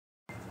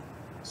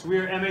So we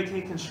are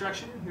MAK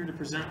Construction, here to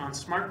present on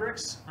smart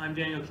bricks. I'm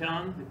Daniel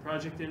Kellen, the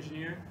project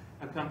engineer,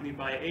 accompanied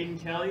by Aiden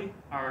Kelly,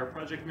 our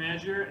project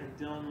manager, and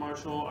Dylan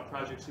Marshall, our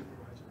project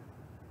supervisor.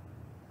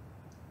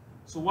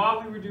 So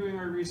while we were doing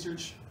our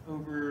research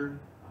over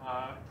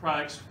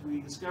products,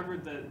 we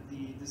discovered that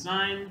the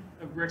design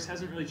of bricks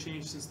hasn't really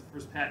changed since the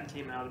first patent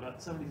came out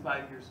about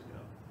 75 years ago.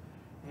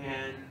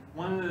 And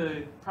one of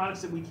the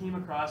products that we came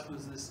across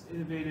was this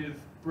innovative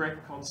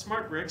brick called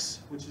Smart Bricks,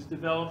 which is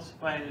developed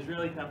by an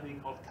Israeli company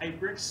called Kite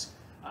Bricks.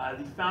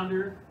 The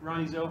founder,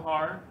 Ronnie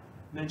Zohar,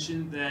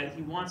 mentioned that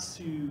he wants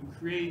to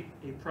create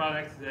a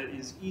product that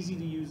is easy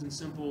to use and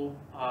simple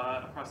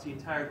across the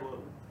entire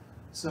globe.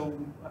 So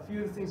a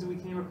few of the things that we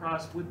came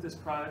across with this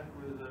product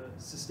were the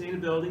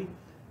sustainability.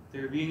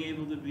 They're being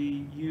able to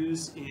be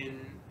used in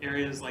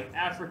areas like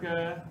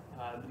Africa,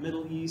 the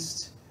Middle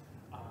East,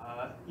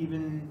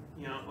 even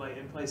like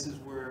in places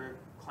where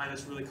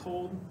climate's really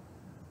cold.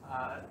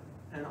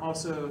 And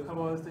also a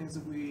couple other things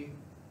that we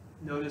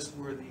noticed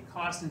were the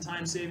cost and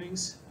time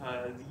savings.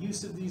 The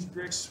use of these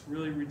bricks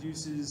really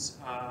reduces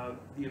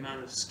the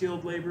amount of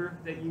skilled labor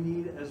that you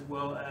need, as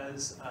well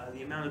as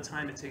the amount of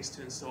time it takes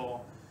to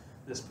install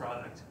this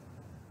product.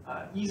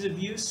 Ease of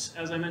use,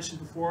 as I mentioned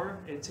before,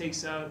 it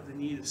takes out the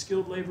need of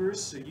skilled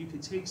laborers, so you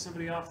could take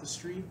somebody off the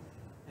street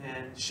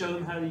and show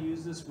them how to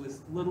use this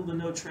with little to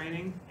no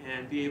training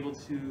and be able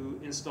to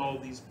install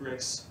these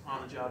bricks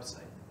on the job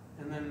site.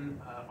 And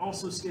then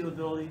also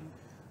scalability.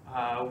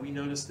 We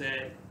noticed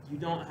that you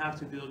don't have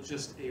to build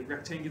just a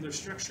rectangular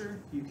structure.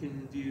 You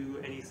can do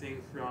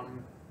anything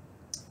from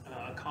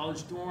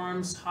college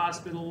dorms,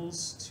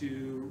 hospitals,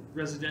 to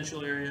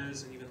residential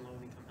areas, and even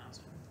low-income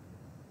housing.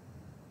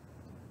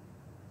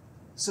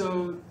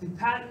 So the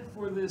patent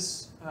for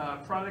this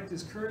product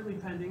is currently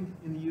pending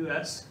in the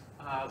US,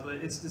 but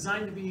it's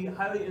designed to be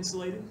highly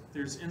insulated.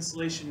 There's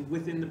insulation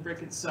within the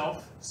brick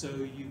itself, so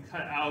you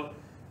cut out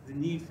the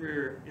need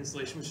for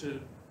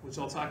insulation, which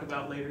I'll talk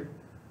about later.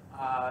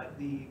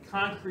 The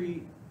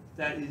concrete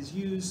that is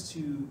used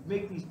to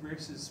make these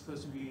bricks is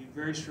supposed to be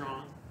very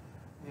strong,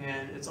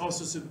 and it's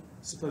also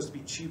supposed to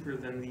be cheaper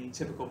than the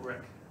typical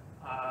brick.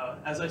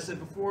 As I said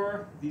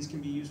before, these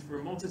can be used for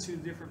a multitude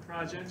of different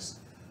projects.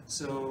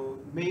 So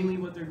mainly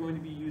what they're going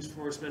to be used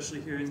for,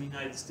 especially here in the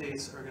United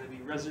States, are going to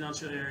be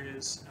residential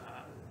areas,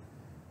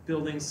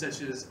 buildings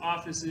such as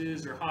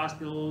offices or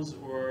hospitals,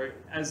 or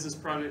as this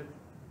product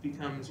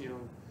becomes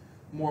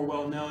more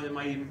well known, it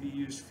might even be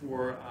used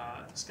for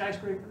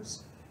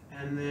skyscrapers,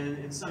 and then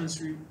in some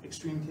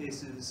extreme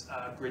cases,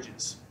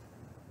 bridges.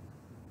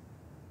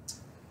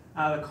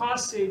 The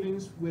cost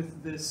savings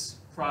with this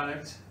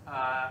product,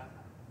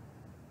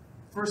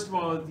 first of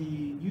all, the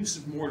use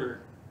of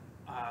mortar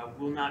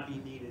will not be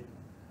needed.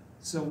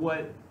 So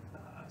what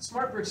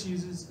Smart Bricks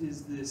uses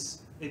is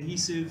this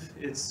adhesive.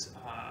 It's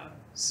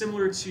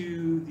similar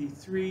to the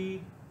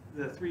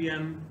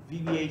 3M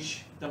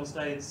VBH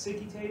double-sided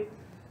sticky tape.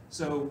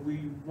 So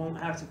we won't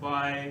have to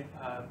buy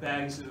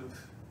bags of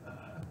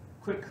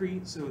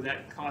Quickcrete, so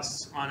that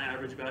costs on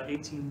average about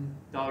 $18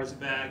 a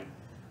bag.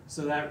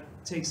 So that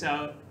takes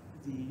out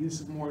the use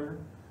of mortar.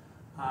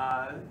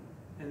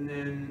 And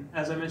then,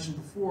 as I mentioned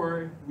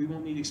before, we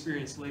won't need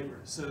experienced labor.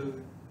 So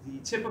the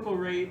typical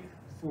rate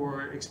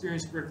for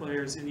experienced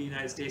bricklayers in the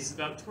United States is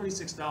about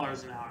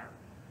 $26 an hour.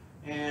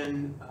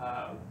 And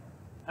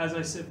as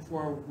I said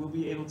before, we'll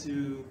be able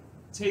to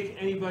take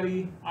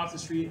anybody off the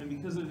street, and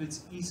because of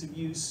its ease of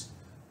use,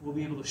 we'll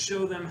be able to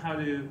show them how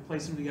to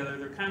place them together.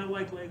 They're kind of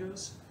like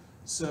Legos,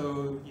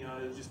 so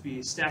it'll just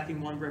be stacking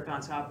one brick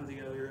on top of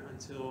the other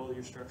until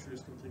your structure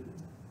is completed.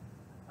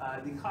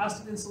 The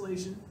cost of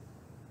installation,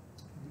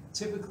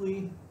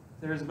 typically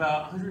there's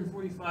about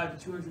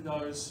 $145 to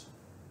 $200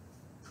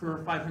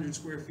 per 500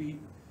 square feet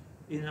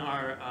in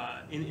our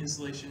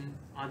installation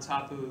on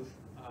top of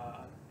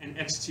an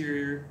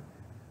exterior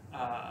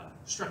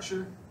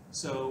structure.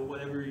 So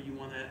whatever you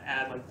want to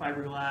add, like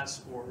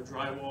fiberglass or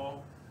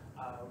drywall,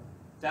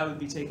 that would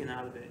be taken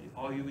out of it.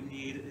 All you would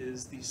need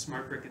is the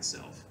smart brick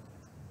itself.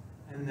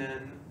 And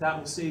then that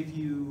will save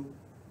you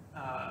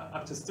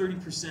up to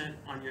 30%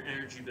 on your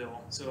energy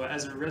bill. So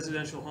as a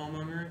residential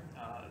homeowner,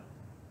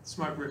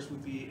 smart bricks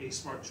would be a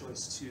smart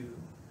choice to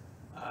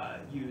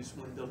use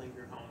when building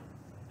your home.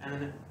 And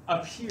then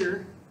up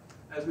here,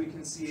 as we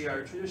can see,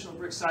 our traditional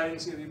brick siding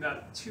is going to be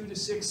about $2 to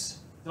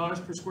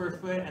 $6 per square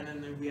foot, and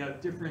then we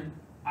have different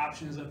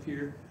options up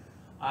here.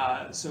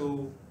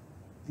 So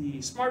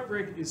the smart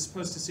brick is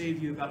supposed to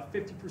save you about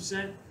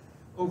 50%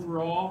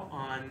 overall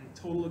on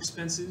total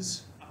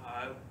expenses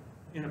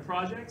in a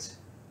project,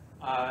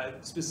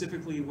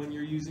 specifically when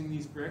you're using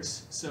these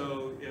bricks.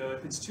 So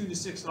if it's $2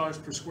 to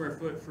 $6 per square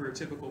foot for a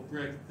typical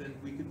brick, then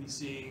we could be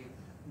seeing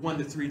 $1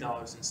 to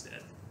 $3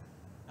 instead.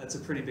 That's a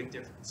pretty big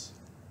difference.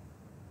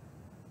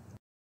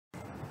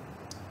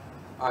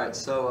 All right,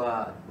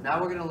 so now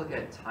we're going to look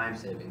at time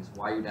savings,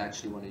 why you'd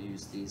actually want to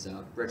use these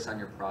bricks on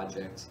your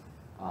project,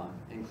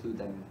 include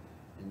them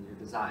in your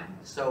design.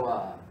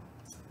 So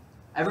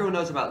everyone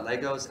knows about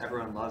Legos,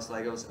 everyone loves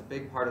Legos. A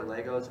big part of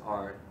Legos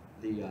are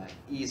the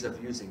ease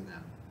of using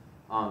them.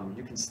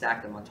 You can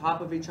stack them on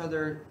top of each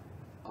other,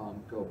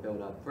 go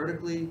build up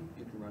vertically,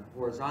 you can run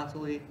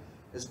horizontally,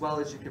 as well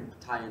as you can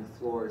tie in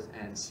floors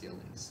and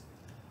ceilings.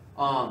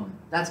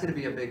 That's going to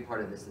be a big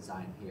part of this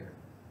design here.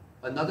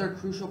 Another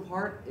crucial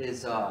part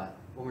is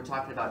when we're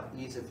talking about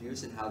ease of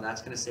use and how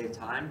that's going to save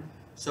time.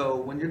 So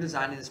when you're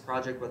designing this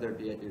project, whether it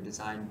be at your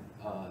design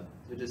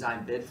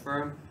bid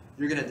firm,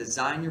 you're going to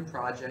design your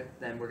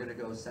project, then we're going to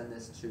go send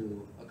this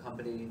to a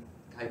company,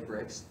 Kite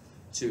Bricks,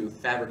 to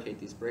fabricate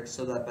these bricks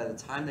so that by the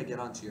time they get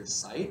onto your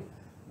site,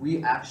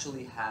 we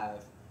actually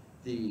have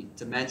the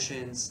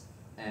dimensions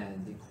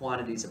and the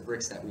quantities of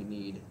bricks that we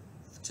need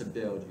to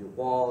build your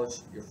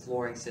walls, your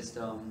flooring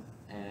system,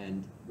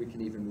 and we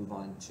can even move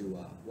on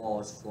to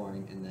walls,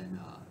 flooring, and then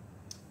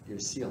your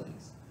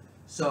ceilings.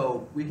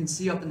 So we can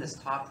see up in this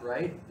top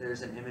right,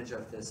 there's an image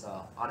of this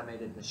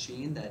automated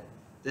machine that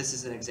this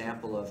is an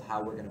example of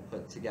how we're going to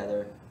put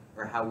together,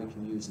 or how we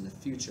can use in the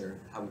future,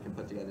 how we can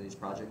put together these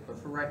projects. But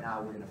for right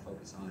now, we're going to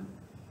focus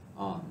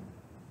on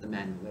the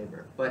manual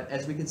labor. But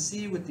as we can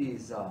see with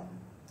these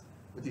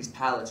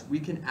pallets, we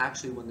can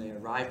actually, when they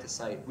arrive to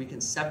site, we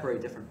can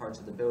separate different parts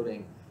of the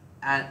building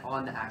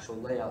on the actual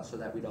layout so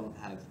that we don't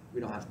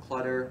have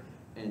clutter,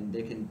 and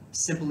they can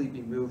simply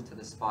be moved to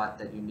the spot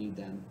that you need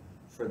them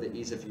for the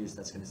ease of use.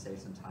 That's going to save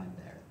some time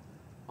there.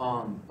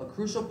 A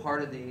crucial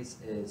part of these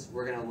is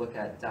we're going to look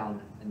at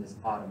down in this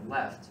bottom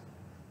left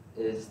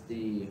is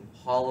the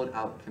hollowed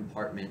out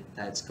compartment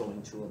that's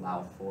going to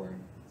allow for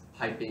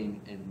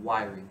piping and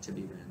wiring to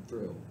be ran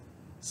through.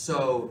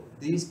 So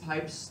these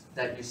pipes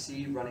that you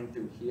see running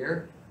through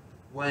here,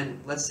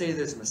 when let's say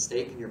there's a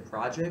mistake in your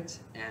project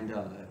and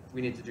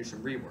we need to do some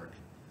rework.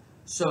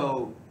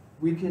 So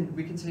we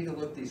can take a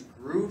look. These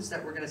grooves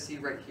that we're going to see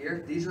right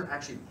here, these are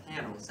actually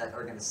panels that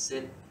are going to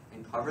sit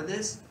and cover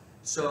this.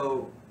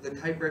 So the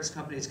Kite Bricks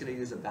company is going to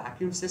use a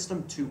vacuum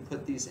system to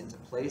put these into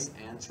place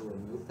and to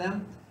remove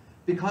them.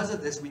 Because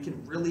of this, we can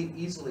really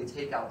easily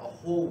take out a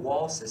whole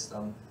wall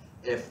system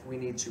if we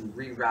need to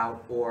reroute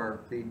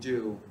or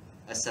redo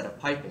a set of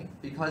piping.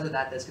 Because of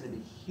that, that's going to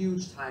be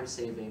huge time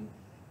saving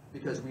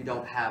because we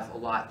don't have a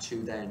lot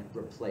to then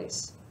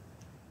replace.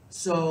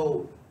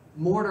 So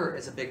mortar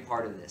is a big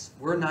part of this.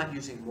 We're not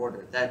using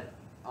mortar. That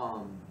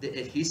the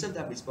adhesive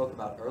that we spoke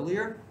about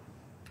earlier,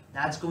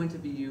 that's going to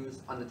be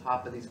used on the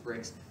top of these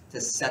bricks to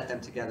set them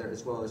together,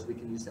 as well as we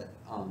can use that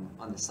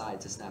on the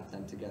side to snap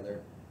them together,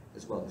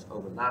 as well as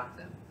overlap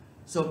them.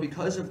 So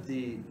because of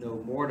the no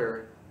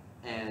mortar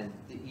and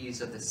the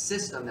ease of the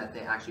system that they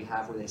actually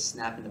have where they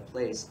snap into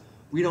place,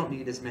 we don't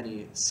need as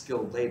many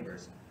skilled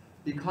laborers.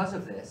 Because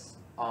of this,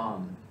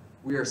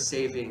 we are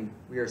saving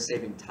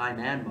time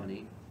and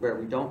money where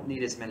we don't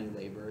need as many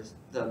laborers.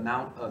 The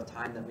amount of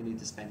time that we need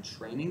to spend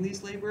training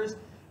these laborers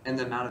and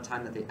the amount of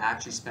time that they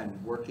actually spend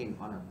working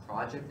on our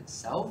project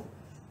itself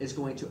is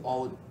going to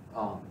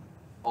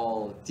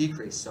all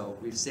decrease. So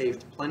we've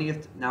saved plenty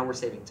of, now we're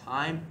saving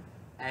time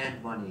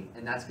and money,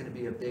 and that's going to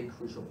be a big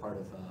crucial part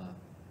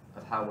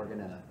of how we're going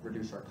to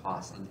reduce our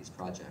costs on these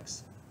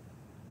projects.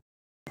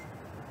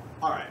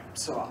 Alright,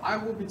 so I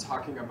will be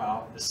talking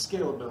about the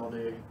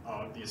scalability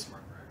of these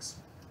smart bricks.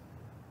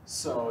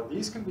 So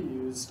these can be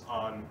used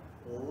on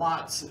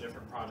lots of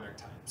different project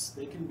types.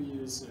 They can be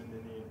used in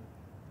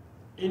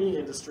any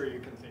industry you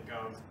can think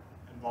of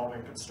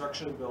involving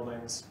construction of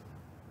buildings.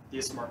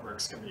 These smart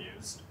bricks can be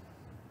used.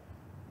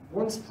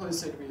 One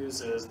place they can be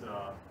used is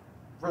the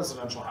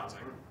residential housing.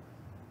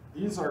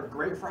 These are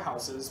great for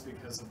houses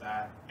because of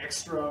that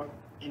extra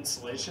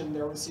insulation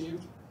they're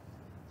received.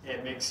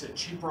 It makes it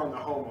cheaper on the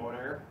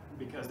homeowner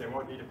because they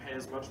won't need to pay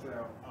as much for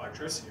their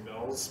electricity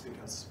bills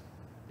because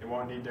they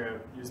won't need to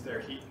use their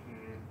heat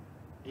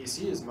and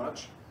AC as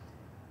much.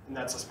 And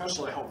that's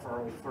especially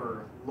helpful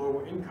for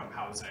low-income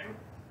housing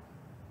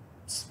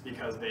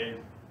because they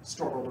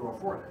struggle to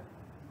afford it.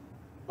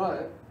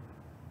 But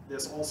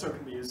this also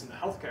can be used in the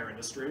healthcare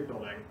industry,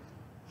 building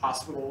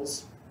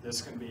hospitals.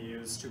 This can be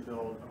used to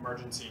build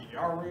emergency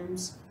ER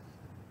rooms.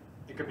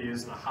 It could be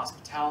used in the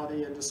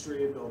hospitality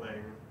industry,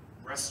 building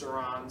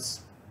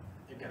restaurants.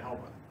 It can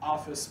help with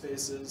office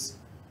spaces.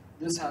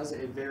 This has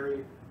a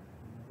very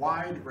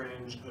wide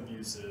range of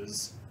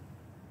uses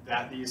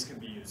that these can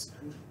be used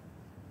in.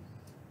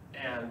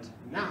 And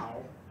now,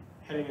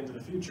 heading into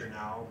the future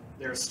now,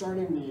 they're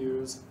starting to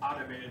use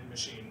automated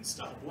machines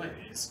to help lay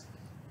these.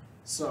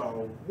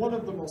 So one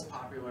of the most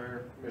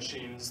popular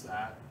machines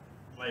that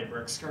lay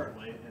bricks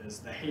currently is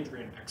the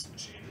Hadrian X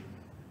machine.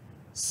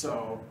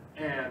 So,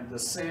 and the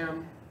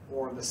SAM,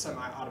 or the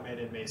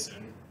semi-automated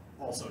mason,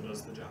 also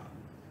does the job.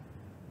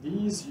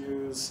 These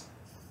use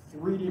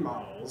 3D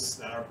models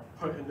that are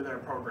put into their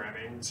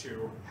programming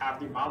to have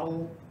the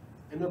model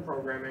in the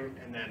programming,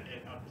 and then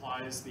it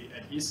applies the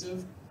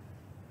adhesive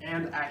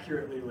and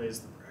accurately lays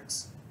the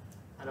bricks.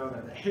 I know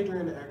that the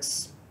Hadrian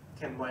X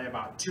can lay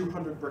about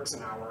 200 bricks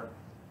an hour,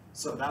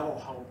 so that'll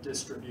help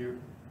distribute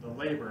the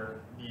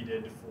labor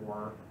needed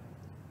for,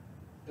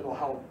 it'll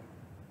help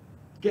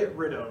get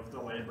rid of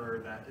the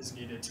labor that is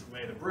needed to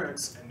lay the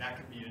bricks, and that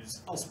can be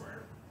used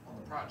elsewhere on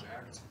the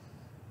project.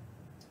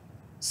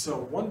 So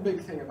one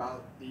big thing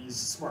about these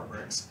smart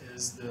bricks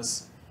is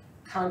this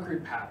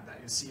concrete pad that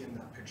you see in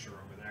that picture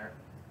over there.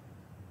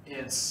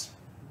 It's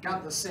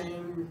got the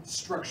same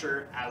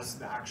structure as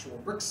the actual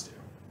bricks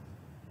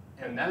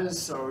do. And that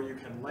is so you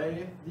can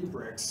lay the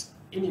bricks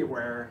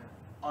anywhere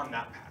on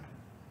that pad.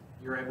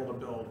 You're able to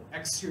build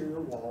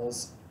exterior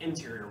walls,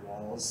 interior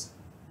walls,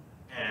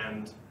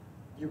 and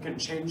you can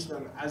change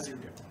them as you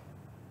go.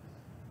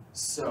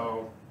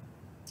 So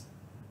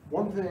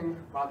one thing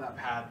about that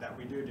pad that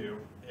we do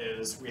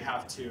is we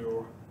have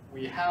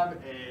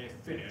a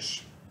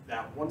finish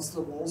that once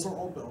the walls are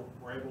all built,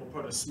 we're able to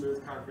put a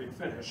smooth concrete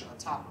finish on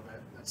top of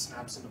it that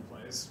snaps into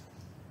place.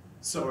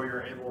 So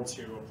you're able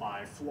to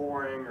apply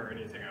flooring or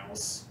anything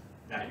else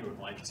that you would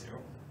like to.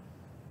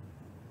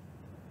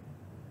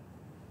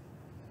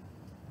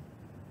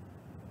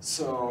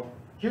 So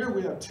here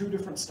we have two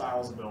different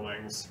styles of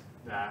buildings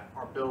that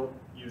are built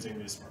using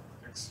these smart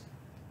bricks.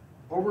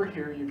 Over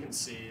here you can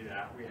see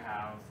that we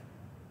have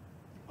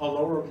a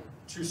lower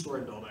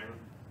two-story building,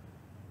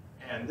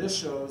 and this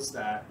shows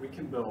that we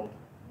can build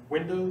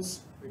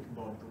windows, we can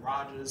build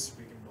garages,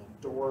 we can build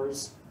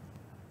doors,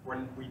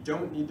 when we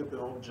don't need to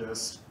build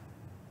just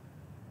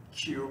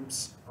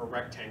cubes or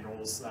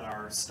rectangles that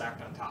are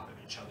stacked on top of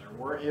each other.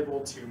 We're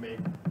able to make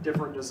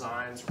different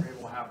designs, we're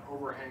able to have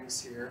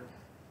overhangs here,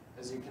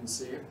 as you can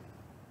see.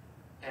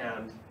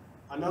 And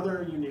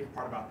another unique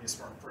part about these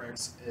smart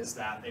bricks is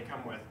that they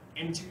come with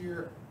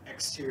interior,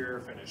 exterior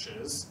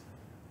finishes,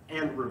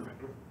 and roofing.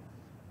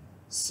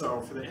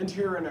 So for the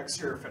interior and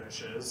exterior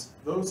finishes,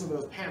 those are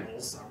those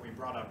panels that we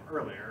brought up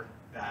earlier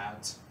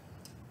that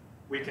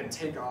we can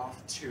take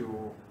off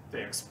to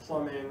fix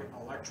plumbing,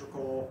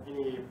 electrical,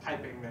 any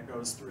piping that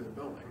goes through the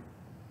building.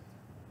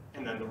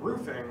 And then the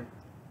roofing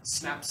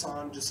snaps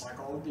on just like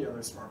all of the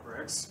other smart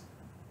bricks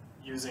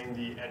using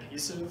the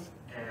adhesive,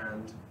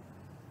 and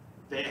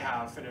they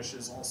have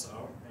finishes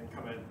also and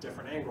come at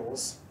different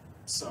angles,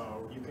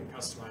 so you can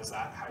customize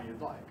that how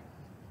you'd like.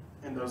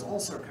 And those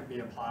also can be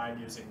applied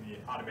using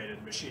the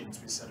automated machines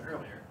we said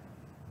earlier.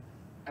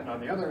 And on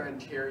the other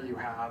end here, you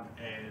have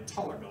a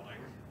taller building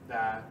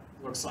that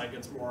looks like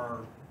it's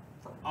more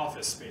for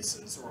office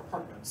spaces or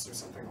apartments or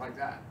something like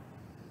that.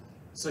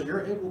 So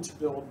you're able to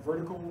build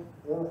vertical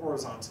or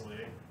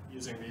horizontally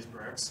using these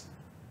bricks,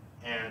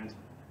 and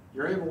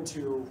you're able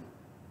to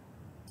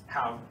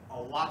have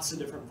lots of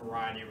different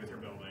variety with your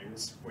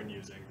buildings when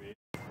using these.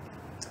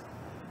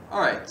 All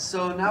right,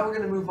 so now we're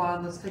going to move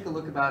on. Let's take a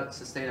look about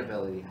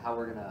sustainability, how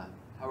we're gonna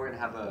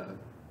have a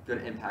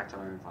good impact on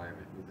our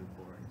environment moving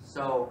forward.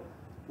 So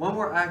when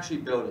we're actually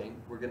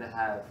building, we're going to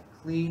have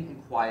clean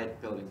and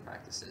quiet building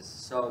practices.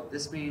 So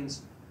this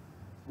means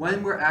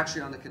when we're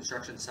actually on the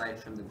construction site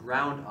from the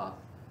ground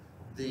up,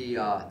 the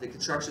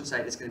construction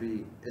site is going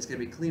to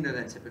be cleaner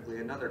than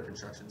typically another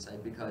construction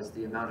site, because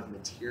the amount of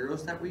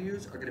materials that we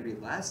use are going to be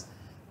less,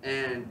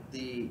 and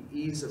the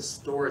ease of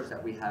storage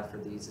that we have for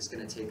these is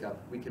going to take up,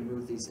 we can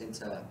move these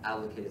into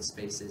allocated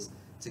spaces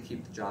to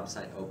keep the job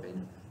site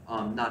open,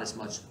 not as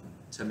much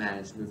to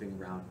manage moving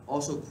around.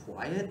 Also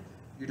quiet,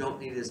 you don't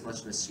need as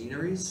much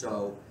machinery,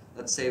 so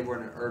let's say we're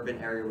in an urban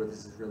area where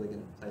this is really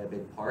going to play a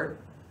big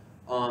part.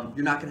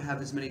 You're not going to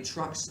have as many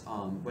trucks,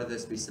 whether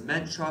this be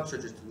cement trucks or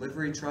just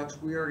delivery trucks.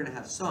 We are going to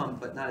have some,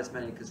 but not as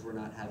many because we're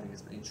not having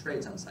as many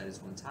trades on site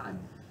as one time.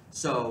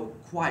 So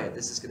quiet,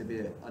 this is going to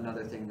be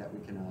another thing that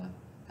we can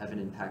have an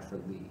impact for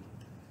lead.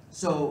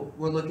 So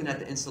we're looking at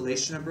the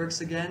installation of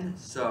bricks again.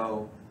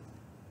 So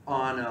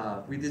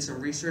we did some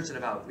research,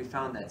 and we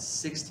found that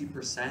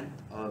 60%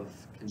 of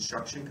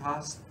construction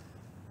costs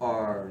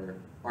are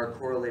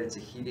correlated to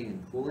heating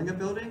and cooling a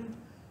building.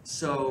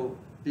 So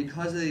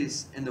because of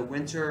these, in the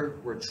winter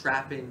we're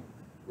trapping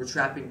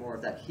more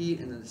of that heat,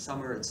 and in the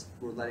summer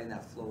we're letting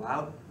that flow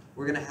out.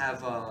 We're going to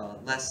have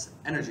less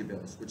energy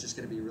bills, which is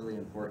going to be really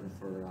important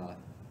for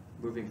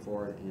moving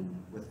forward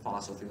with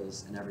fossil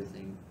fuels and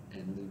everything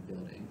in lead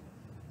building.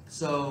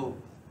 So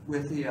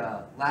with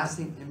the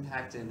lasting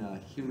impact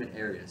in humid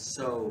areas,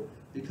 so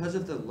because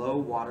of the low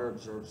water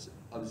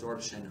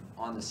absorption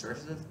on the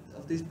surface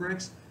of these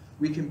bricks,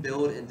 we can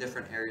build in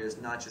different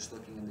areas, not just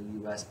looking in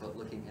the US, but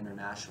looking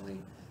internationally,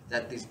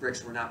 that these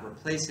bricks, we're not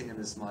replacing them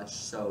as much,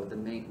 so the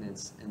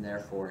maintenance, and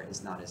therefore,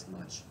 is not as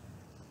much.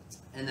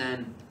 And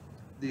then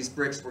these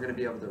bricks we're going to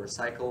be able to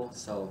recycle,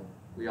 so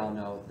we all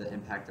know the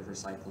impact of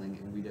recycling,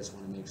 and we just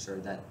want to make sure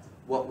that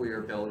what we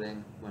are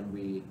building, when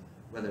we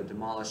whether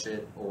demolish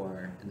it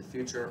or in the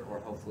future,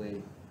 or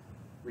hopefully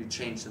we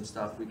change some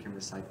stuff, we can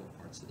recycle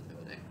parts of the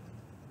building.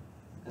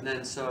 And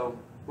then so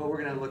what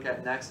we're going to look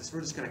at next is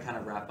we're just going to kind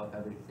of wrap up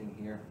everything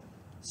here.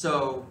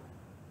 So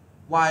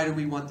why do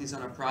we want these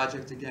on our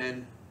project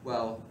again?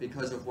 Well,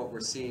 because of what we're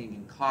seeing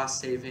in cost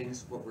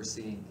savings, what we're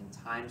seeing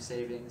in time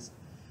savings,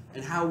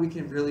 and how we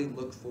can really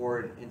look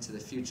forward into the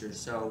future.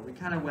 So we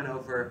kind of went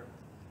over,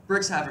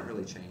 bricks haven't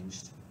really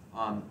changed.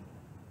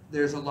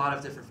 There's a lot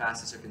of different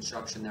facets of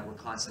construction that we're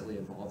constantly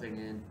evolving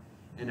in,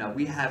 and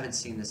we haven't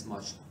seen this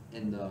much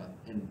in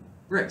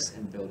bricks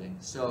in building.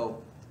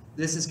 So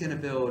this is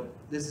going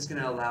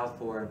to allow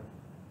for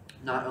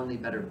not only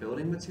better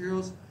building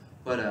materials,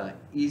 but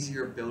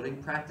easier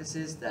building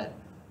practices that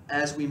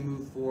as we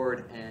move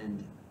forward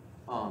and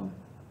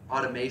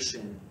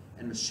automation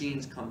and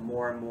machines come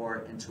more and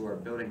more into our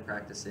building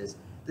practices,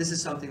 this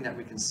is something that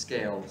we can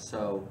scale,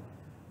 so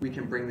we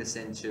can bring this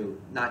into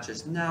not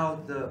just now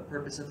the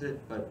purpose of it,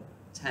 but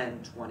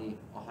 10, 20,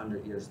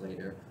 100 years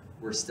later,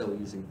 we're still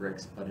using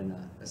bricks, but in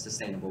a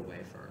sustainable way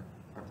for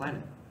our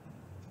planet.